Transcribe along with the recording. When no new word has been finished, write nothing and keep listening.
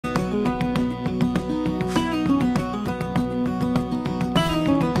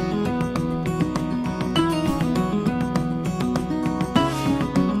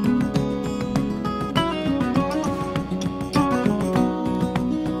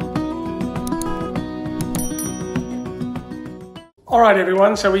Alright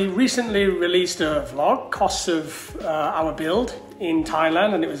everyone, so we recently released a vlog, costs of our build in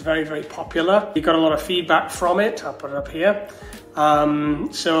Thailand, and it was very popular. We got a lot of feedback from it. I'll put it up here.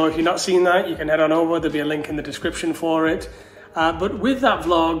 So if you've not seen that, you can head on over, there'll be a link in the description for it. But with that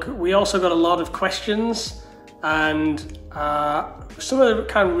vlog, we also got a lot of questions and some of the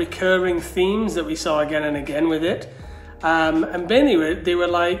kind of recurring themes that we saw again and again with it. And mainly they were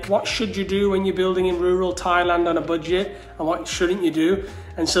like, what should you do when you're building in rural Thailand on a budget, and what shouldn't you do?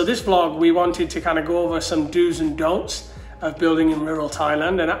 And so this vlog, we wanted to kind of go over some do's and don'ts of building in rural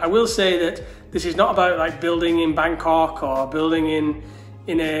Thailand. And I will say that this is not about like building in Bangkok or building in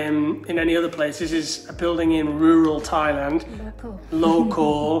any other place. This is a building in rural Thailand,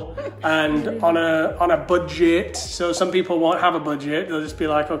 local and on a budget. So some people won't have a budget. They'll just be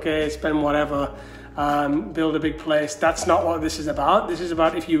like, okay, spend whatever. Build a big place. That's not what this is about. This is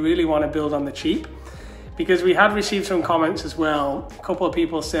about if you really want to build on the cheap, because we had received some comments as well. A couple of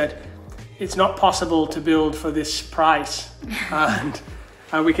people said it's not possible to build for this price, and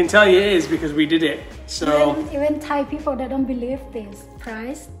we can tell you it is because we did it. So even Thai people, they don't believe this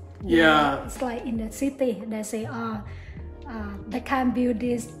price. Yeah, it's like in the city they say, they can't build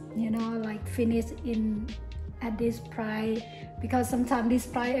this, like finish at this price, because sometimes this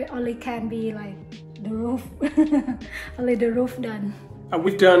price only can be like the roof, only the roof done. And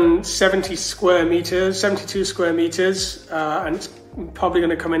we've done 72 square meters, and it's probably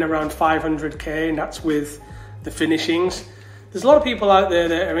going to come in around 500k, and that's with the finishings. There's a lot of people out there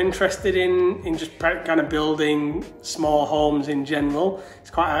that are interested in just kind of building small homes in general.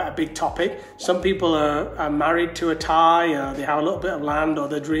 It's quite a big topic. Some people are married to a Thai, they have a little bit of land, or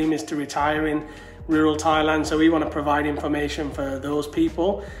their dream is to retire in rural Thailand, so we want to provide information for those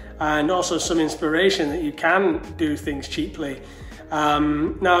people and also some inspiration that you can do things cheaply.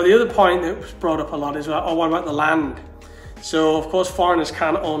 Now the other point that was brought up a lot is, what about the land? So of course foreigners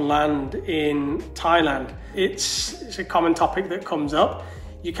can't own land in Thailand. It's a common topic that comes up.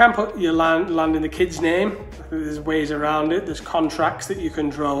 You can put your land in the kid's name. There's ways around it. There's contracts that you can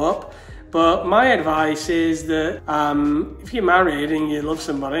draw up. But my advice is that if you're married and you love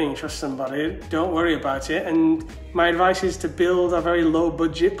somebody and you trust somebody, don't worry about it. And my advice is to build a very low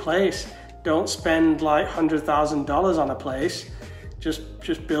budget place. Don't spend like $100,000 on a place.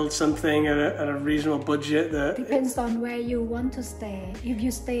 Just build something at a reasonable budget. That depends on where you want to stay. If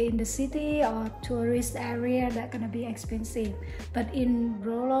you stay in the city or tourist area, that's gonna be expensive. But in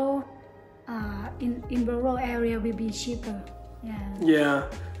rural, in rural area will be cheaper. Yeah.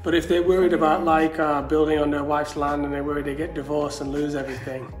 But if they're worried about like building on their wife's land and they're worried they get divorced and lose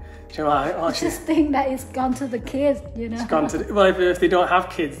everything, you know, just think that it's gone to the kids, It's gone to well, if they don't have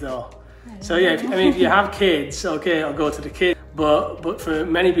kids though. So yeah, if you have kids, okay, it'll go to the kids. But for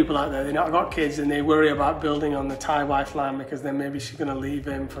many people out there, they've not got kids and they worry about building on the Thai wife's land because then maybe she's going to leave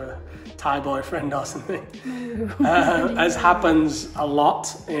him for a Thai boyfriend or something. As happens a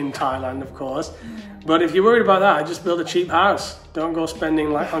lot in Thailand, of course. But if you're worried about that, just build a cheap house. Don't go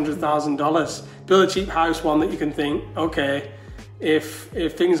spending like $100,000. Build a cheap house, one that you can think, okay, if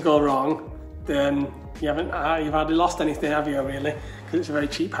things go wrong, then you've hardly lost anything, have you, really? Because it's a very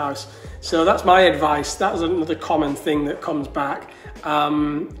cheap house. So that's my advice. That was another common thing that comes back.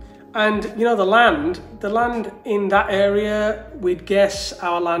 And the land in that area, we'd guess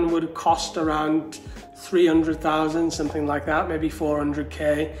our land would cost around 300,000, something like that, maybe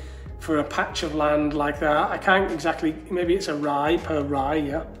 400k for a patch of land like that. I can't exactly, maybe it's a rai per rai,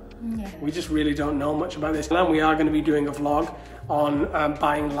 yeah. We just really don't know much about this land. We are going to be doing a vlog on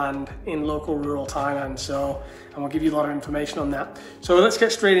buying land in local rural Thailand, and we'll give you a lot of information on that. So let's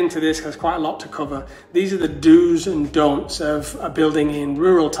get straight into this because there's quite a lot to cover. These are the do's and don'ts of building in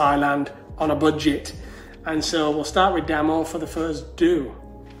rural Thailand on a budget. And so we'll start with Damo for the first do.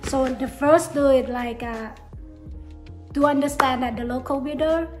 So the first do is like to understand that the local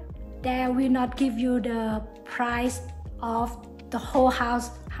builder, they will not give you the price of the whole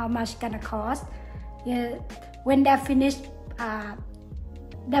house, how much gonna cost. When they're finished,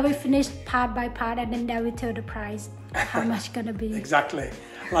 they will finish part by part, and then they will tell the price, how much gonna be. Exactly.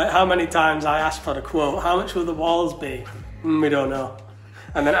 Like how many times I asked for the quote, how much will the walls be? We don't know.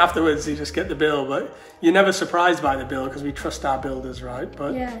 And then afterwards you just get the bill, but you're never surprised by the bill because we trust our builders, right?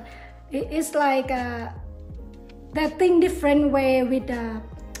 But yeah, it's like they think different way with the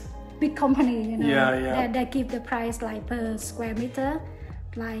big company, they give the price like per square meter,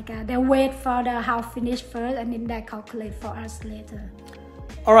 like they wait for the house finished first and then they calculate for us later.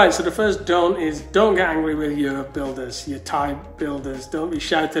 Alright, so the first don't is don't get angry with your builders, your Thai builders. Don't be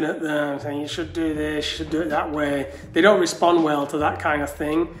shouting at them saying you should do this, you should do it that way. They don't respond well to that kind of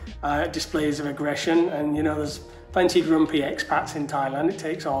thing. Displays of aggression, and there's plenty grumpy expats in Thailand. It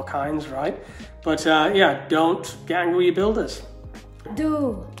takes all kinds, right? But yeah, don't get angry with your builders.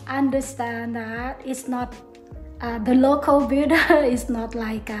 Do understand that it's not the local builder is not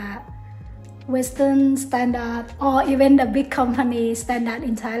like a Western standard or even the big company standard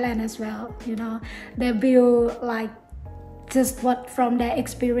in Thailand as well. You know, they build like just what from their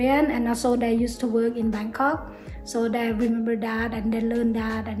experience, and also they used to work in Bangkok, so they remember that and they learn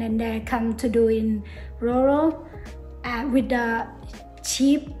that, and then they come to do in rural with the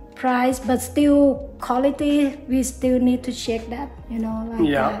cheap price, but still quality. We still need to check that, you know, like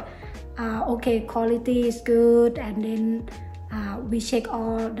yeah. Okay, quality is good, and then we check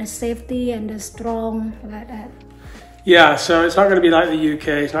all the safety and the strong like that. Yeah, so it's not going to be like the UK,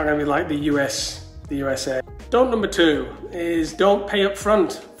 it's not going to be like the USA. Don't number 2 is don't pay up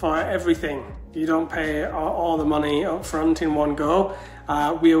front for everything. You don't pay all the money up front in one go.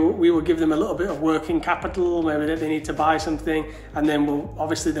 We will give them a little bit of working capital, maybe that they need to buy something, and then we'll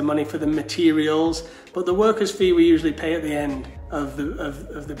obviously the money for the materials. But the workers' fee we usually pay at the end of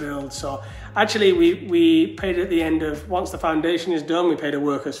the build. So actually we paid at the end of, once the foundation is done, we paid a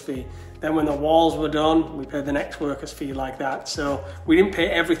workers' fee. Then when the walls were done, we paid the next workers' fee like that. So we didn't pay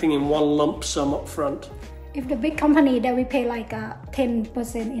everything in one lump sum up front. If the big company, then we pay like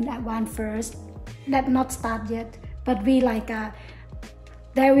 10% in advance first. That not start yet, but we like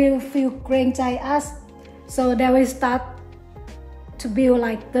they will feel เกรงใจ us, so they will start to build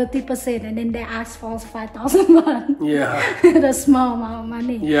like 30%, and then they ask for 5,000 baht. Yeah. The small amount of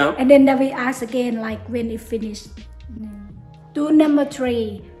money. Yeah. And then they will ask again like when it finished. Do number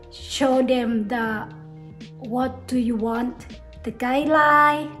 3, show them the what do you want, the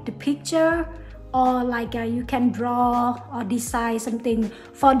guideline, the picture, or like you can draw or design something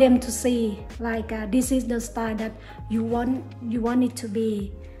for them to see, like this is the style that you want it to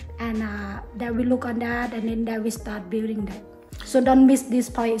be, and they will look on that, and then they will start building that. So don't miss this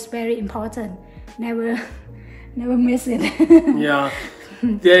point, it's very important. Never miss it. Yeah,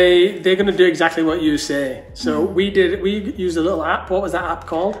 they're gonna do exactly what you say. So we used a little app. What was that app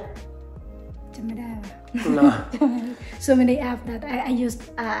called? No. So many apps that I used,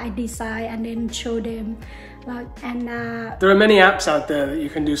 I design and then show them, like, and there are many apps out there that you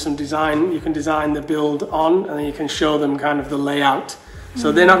can do some design. You can design the build on, and then you can show them kind of the layout.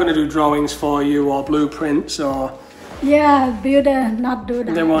 So they're not going to do drawings for you or blueprints or. Yeah, builder not do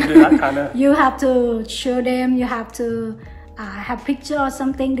that. They won't do that kind of. You have to show them. You have to have picture or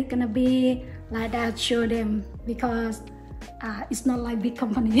something that's gonna be like that. Show them, because it's not like big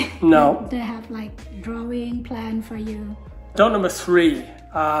company. No. They have like drawing plan for you. Don't number 3.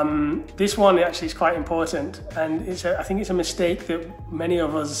 This one actually is quite important, and I think it's a mistake that many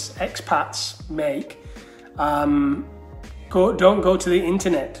of us expats make. Don't go to the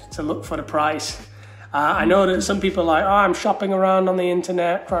internet to look for the price. I know that some people are like, oh, I'm shopping around on the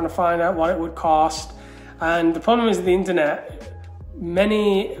internet trying to find out what it would cost. And the problem is with the internet,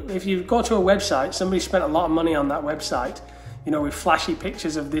 if you go to a website, somebody spent a lot of money on that website, you know, with flashy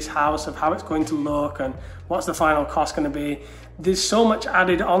pictures of this house, of how it's going to look and what's the final cost going to be. There's so much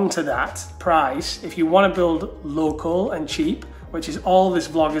added onto that price. If you want to build local and cheap, which is all this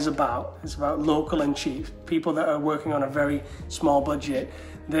vlog is about, it's about local and cheap, people that are working on a very small budget,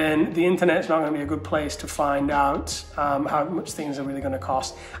 then the internet's not going to be a good place to find out how much things are really going to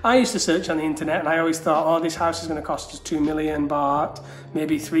cost. I used to search on the internet, and I always thought, oh, this house is going to cost us 2 million baht,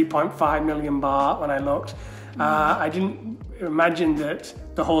 maybe 3.5 million baht when I looked. I didn't imagine that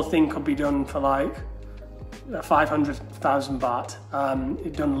the whole thing could be done for like 500,000 baht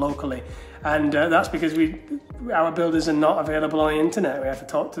done locally, and that's because our builders are not available on the internet. We have to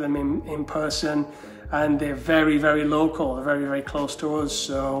talk to them in person, and they're very, very local. They're very, very close to us,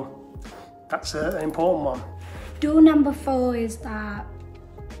 so that's an important one. Do number 4 is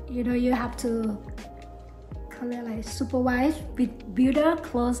you know, you have to like supervise with builder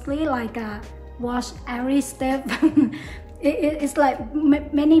closely, like watch every step. It's like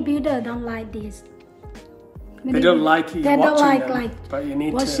many builders don't like this. They don't like you they watching don't them, like but you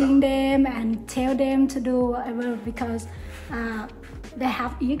need watching to. them and tell them to do whatever, because they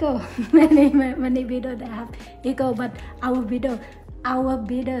have ego. many builders they have ego, but our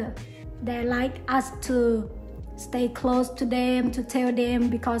builder they like us to stay close to them, to tell them,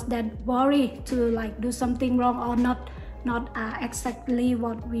 because they worry to like do something wrong or not exactly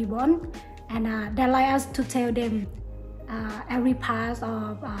what we want, and they like us to tell them every part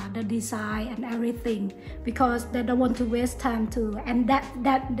of the design and everything, because they don't want to waste time too, and that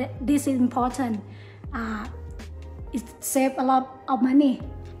this is important. It saves a lot of money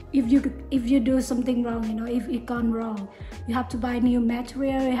if you do something wrong, you know, if it gone wrong, you have to buy new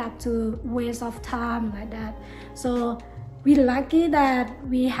material, you have to waste of time like that. So we're lucky that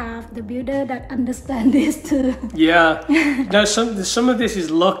we have the builder that understand this too. Yeah, no, some of this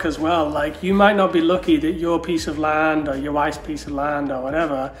is luck as well. Like you might not be lucky that your piece of land or your wife's piece of land or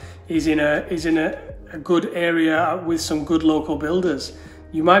whatever is in a good area with some good local builders.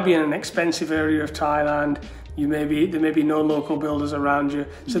 You might be in an expensive area of Thailand. There may be no local builders around you.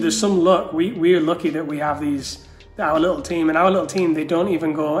 So there's some luck. We are lucky that we have our little team, and our little team, they don't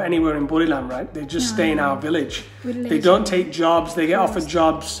even go anywhere in Buriram, right? They just stay in our village. They don't take jobs. They get offered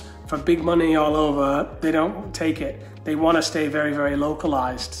jobs for big money all over. They don't take it. They want to stay very, very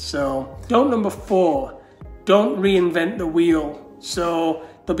localized. So don't number 4, don't reinvent the wheel. So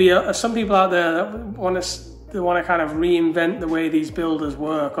there'll be some people out there that want to kind of reinvent the way these builders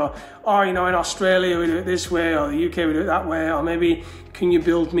work, or you know, in Australia we do it this way, or the UK we do it that way, or maybe can you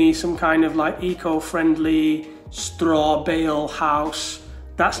build me some kind of like eco-friendly straw bale house?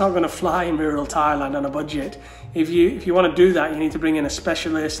 That's not going to fly in rural Thailand on a budget. If you want to do that, you need to bring in a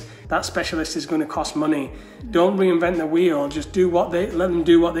specialist. That specialist is going to cost money. Don't reinvent the wheel. Just let them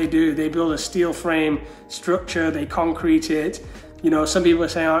do what they do. They build a steel frame structure, they concrete it. You know, some people are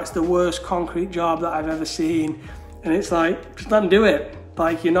saying, oh, it's the worst concrete job that I've ever seen. And it's like, just let them do it.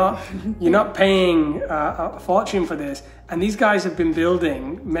 Like you're not paying a fortune for this. And these guys have been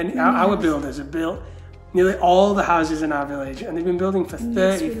building, our builders have built nearly all the houses in our village, and they've been building for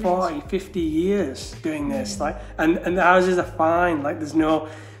 30, 40, 50 years doing this. Like, and the houses are fine. Like there's no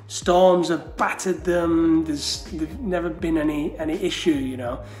storms have battered them. There's never been any issue, you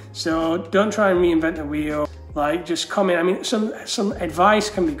know. So don't try and reinvent the wheel. Like just come in. I mean, some advice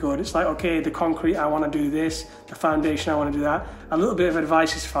can be good. It's like, okay, the concrete, I want to do this. The foundation, I want to do that. A little bit of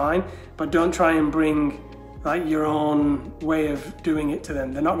advice is fine, but don't try and bring like your own way of doing it to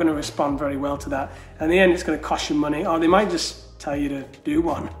them. They're not going to respond very well to that. And in the end, it's going to cost you money, or they might just tell you to do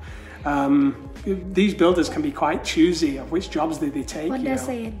one. These builders can be quite choosy of which jobs they take. What they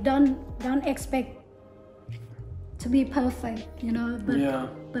say, don't expect to be perfect, you know,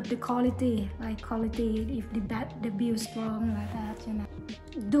 but the quality, if the build strong like that, you know.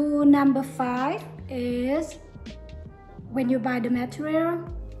 Do number 5 is when you buy the material,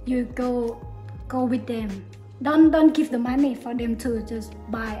 you go with them. Don't give the money for them to just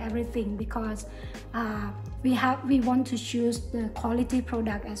buy everything, because we want to choose the quality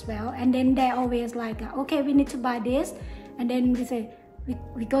product as well. And then they're always like, okay, we need to buy this, and then we say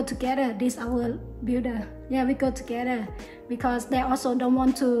we go together. This our builder. Yeah, we go together, because they also don't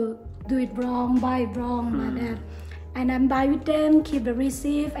want to do it wrong, buy it wrong like that. And then buy with them, keep the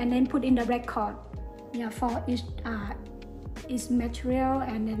receipt, and then put in the record. Yeah, for each material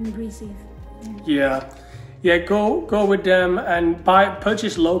and then receive. Yeah, go with them and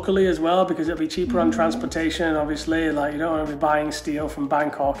purchase locally as well, because it'll be cheaper on transportation. Obviously, like you don't want to be buying steel from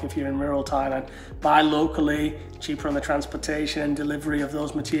Bangkok if you're in rural Thailand. Buy locally, cheaper on the transportation and delivery of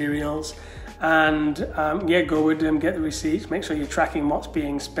those materials. And go with them, get the receipts, make sure you're tracking what's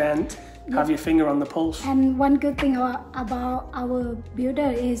being spent, have your finger on the pulse. And one good thing about our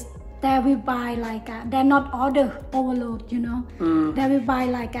builder is they will buy like they're not order overload, you know. They will buy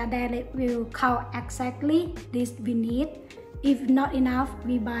like they will count exactly this we need. If not enough,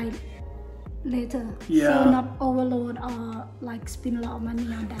 we buy later. So not overload or like spend a lot of money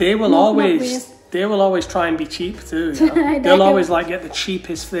on that. They will always try and be cheap too, you know? They'll always like get the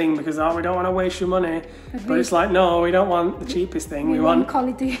cheapest thing, because we don't want to waste your money. But it's like, no, we don't want the cheapest thing. We want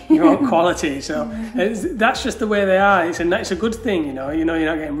quality. You want quality. So that's just the way they are. It's a good thing, you know. You're not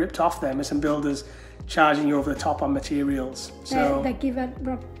getting ripped off there. There's some builders charging you over the top on materials. So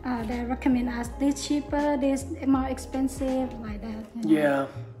they recommend us this cheaper, this more expensive, like that. You know? Yeah.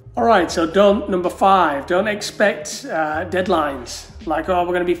 All right, so number 5, don't expect deadlines. Like, we're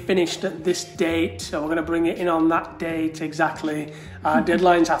going to be finished at this date, or we're going to bring it in on that date exactly.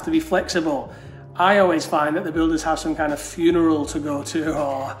 Deadlines have to be flexible. I always find that the builders have some kind of funeral to go to,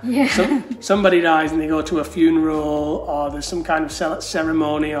 or somebody dies and they go to a funeral, or there's some kind of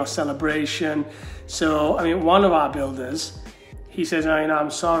ceremony or celebration. So, I mean, one of our builders, he says,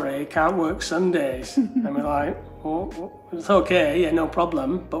 I'm sorry, can't work Sundays. And we're like, oh, it's okay, yeah, no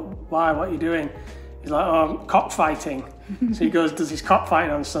problem, but why, what are you doing? He's like, I'm cockfighting. So he does his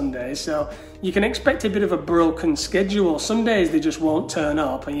cockfighting on Sundays. So you can expect a bit of a broken schedule. Some days they just won't turn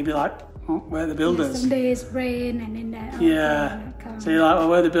up, and you'd be like, where are the builders? Some days rain, and then that. So you're like, well,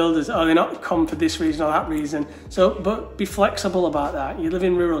 where are the builders? Oh, they're not come for this reason or that reason. So, but be flexible about that. You live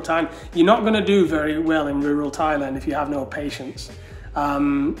in rural Thailand. You're not going to do very well in rural Thailand if you have no patience.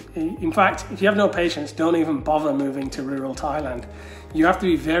 In fact, if you have no patience, don't even bother moving to rural Thailand. You have to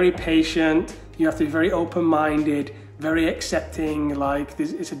be very patient, you have to be very open-minded, very accepting, like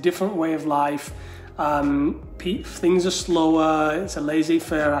it's a different way of life. Things are slower, it's a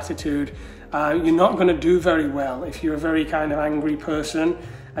laissez-faire attitude. You're not going to do very well if you're a very kind of angry person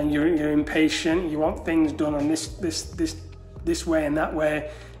and you're impatient, you want things done on this way and that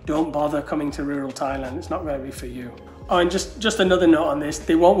way. Don't bother coming to rural Thailand, it's not going to be for you. Oh, and just another note on this,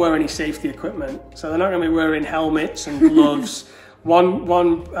 they won't wear any safety equipment. So they're not going to be wearing helmets and gloves.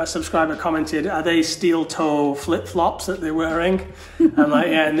 One subscriber commented, are they steel toe flip-flops that they're wearing? I'm like,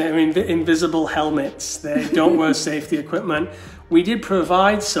 yeah, and they're invisible helmets. They don't wear safety equipment. We did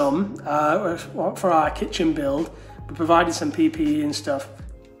provide some for our kitchen build. We provided some PPE and stuff.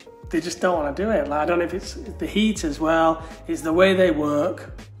 They just don't want to do it. Like, I don't know if it's the heat as well. It's the way they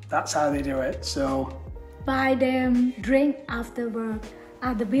work. That's how they do it. So buy them drink after work.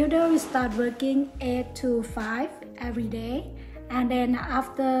 The builder will start working 8 to 5 every day. And then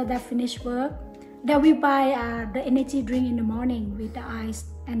after they finish work, they will buy the energy drink in the morning with the ice.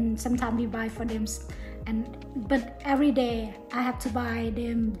 And sometimes we buy for them. But every day I have to buy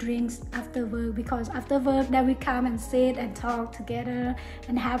them drinks after work, because after work they will come and sit and talk together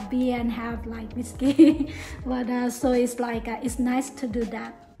and have beer and have like whiskey. But so it's like it's nice to do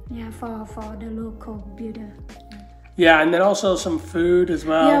that, yeah, for the local builder. Yeah, and then also some food as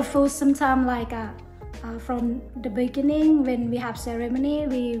well. Yeah, food sometimes like from the beginning when we have ceremony,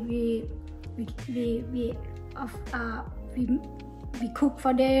 we cook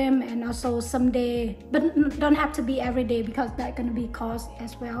for them, and also someday, but don't have to be every day because that's gonna be cost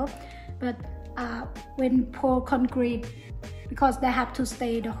as well. But when pour concrete, because they have to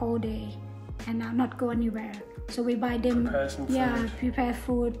stay the whole day and not go anywhere, so we buy them, prepare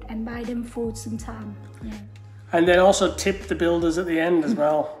food and buy them food sometime. Yeah. And then also tip the builders at the end as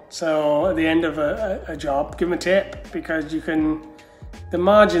well. So at the end of a job, give them a tip, because you can. The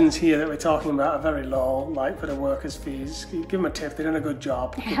margins here that we're talking about are very low, like for the workers' fees. You give them a tip, they've done a good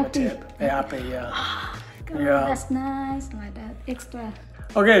job, give them a tip. They're happy, yeah. God, yeah. That's nice, like that, extra.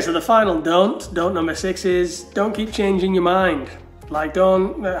 Okay, so the final don't number 6 is don't keep changing your mind. Like,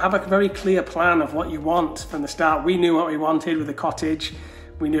 don't have a very clear plan of what you want from the start. We knew what we wanted with the cottage.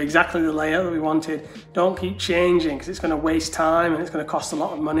 We knew exactly the layout that we wanted. Don't keep changing, because it's going to waste time and it's going to cost a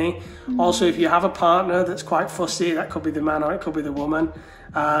lot of money. Also, if you have a partner that's quite fussy, that could be the man or it could be the woman.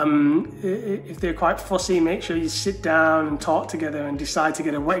 If they're quite fussy, make sure you sit down and talk together and decide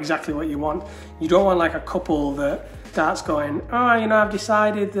together exactly what you want. You don't want like a couple that starts going, oh, you know, I've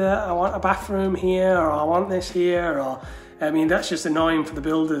decided that I want a bathroom here, or I want this here, or I mean, that's just annoying for the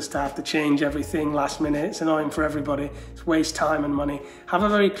builders to have to change everything last minute. It's annoying for everybody. It's waste time and money. Have a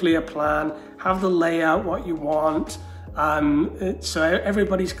very clear plan. Have the layout, what you want. So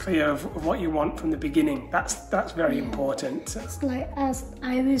everybody's clear of what you want from the beginning. That's very important. It's like us.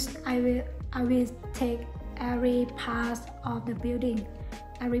 I will take every part of the building,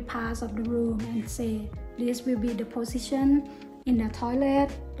 every part of the room, and say this will be the position in the toilet.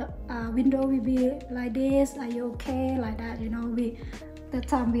 The window will be like this. Are you okay? Like that, you know. That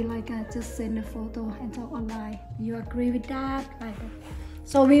time we like just send a photo and talk online. You agree with that? Like that.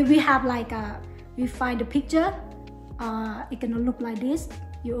 So we have like we find the picture. It gonna look like this.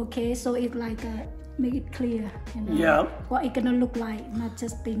 You okay? So it like make it clear, you know. Yeah. What it gonna look like, not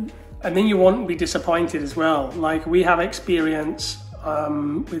just think. And then you won't be disappointed as well. Like, we have experience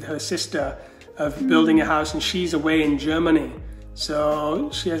with her sister of building a house, and she's away in Germany. So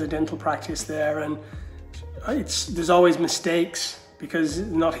she has a dental practice there, and there's always mistakes because it's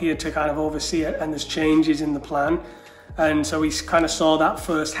not here to kind of oversee it, and there's changes in the plan. And so we kind of saw that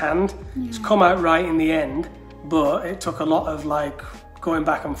firsthand. Yeah. It's come out right in the end, but it took a lot of like going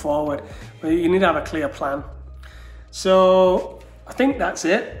back and forward. But you need to have a clear plan. So I think that's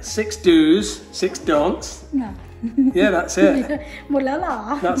it. 6 do's, 6 don'ts. No. Yeah, that's it. หมดแล้วเหรอ?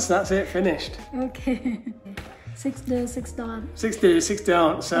 That's it, finished. Okay. 6 do's, 6 don'ts. 6 do's, 6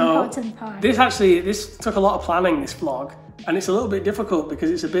 don'ts. So important part. This took a lot of planning, this vlog, and it's a little bit difficult because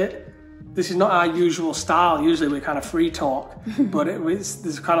this is not our usual style. Usually we kind of free talk, but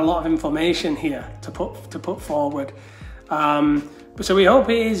there's kind of a lot of information here to put forward. But so we hope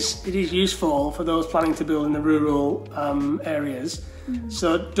it is useful for those planning to build in the rural areas. So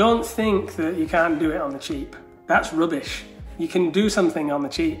don't think that you can't do it on the cheap. That's rubbish. You can do something on the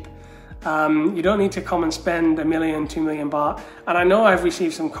cheap. You don't need to come and spend $1 million, 2 million baht. And I know I've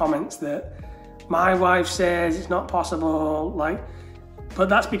received some comments that my wife says it's not possible. Like, But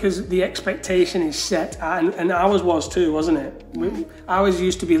that's because the expectation is set, and ours was too, wasn't it? Ours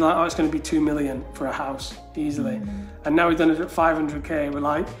used to be like, oh, it's going to be 2 million for a house, easily. And now we've done it at 500k. We're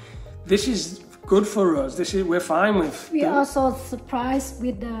like, this is good for us. We're fine with. We also surprised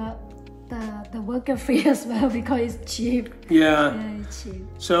with the worker fee as well because it's cheap. Yeah. It's cheap.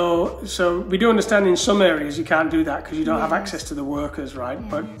 So we do understand in some areas you can't do that because you don't have access to the workers, right?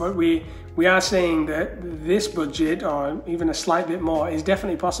 Yes. But we are saying that this budget, or even a slight bit more, is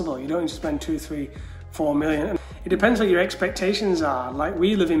definitely possible. You don't need to spend 2, 3, 4 million. And it depends what your expectations are. Like,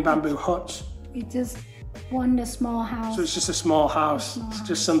 we live in bamboo huts. We just want a small house. So it's just a small house. It's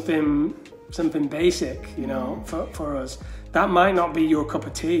just something basic, you know, for us. That might not be your cup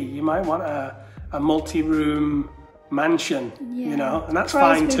of tea. You might want a multi-room mansion, you know, and that's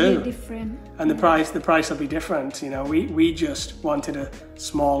fine too. Be different. And the price will be different. You know, we just wanted a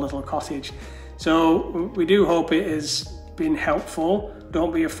small little cottage. So we do hope it has been helpful.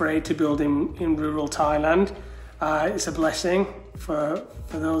 Don't be afraid to build in rural Thailand. It's a blessing for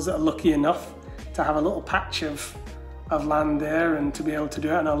those that are lucky enough to have a little patch of land there and to be able to do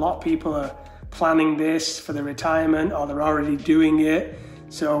it. And a lot of people are planning this for their retirement, or they're already doing it.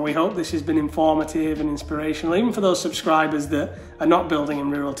 So we hope this has been informative and inspirational, even for those subscribers that are not building in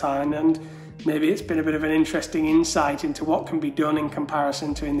rural Thailand. Maybe it's been a bit of an interesting insight into what can be done in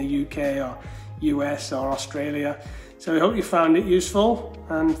comparison to in the UK or US or Australia. So we hope you found it useful,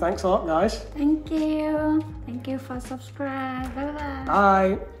 and thanks a lot, guys. Thank you. Thank you for subscribing. Bye-bye.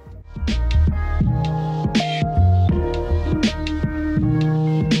 Bye.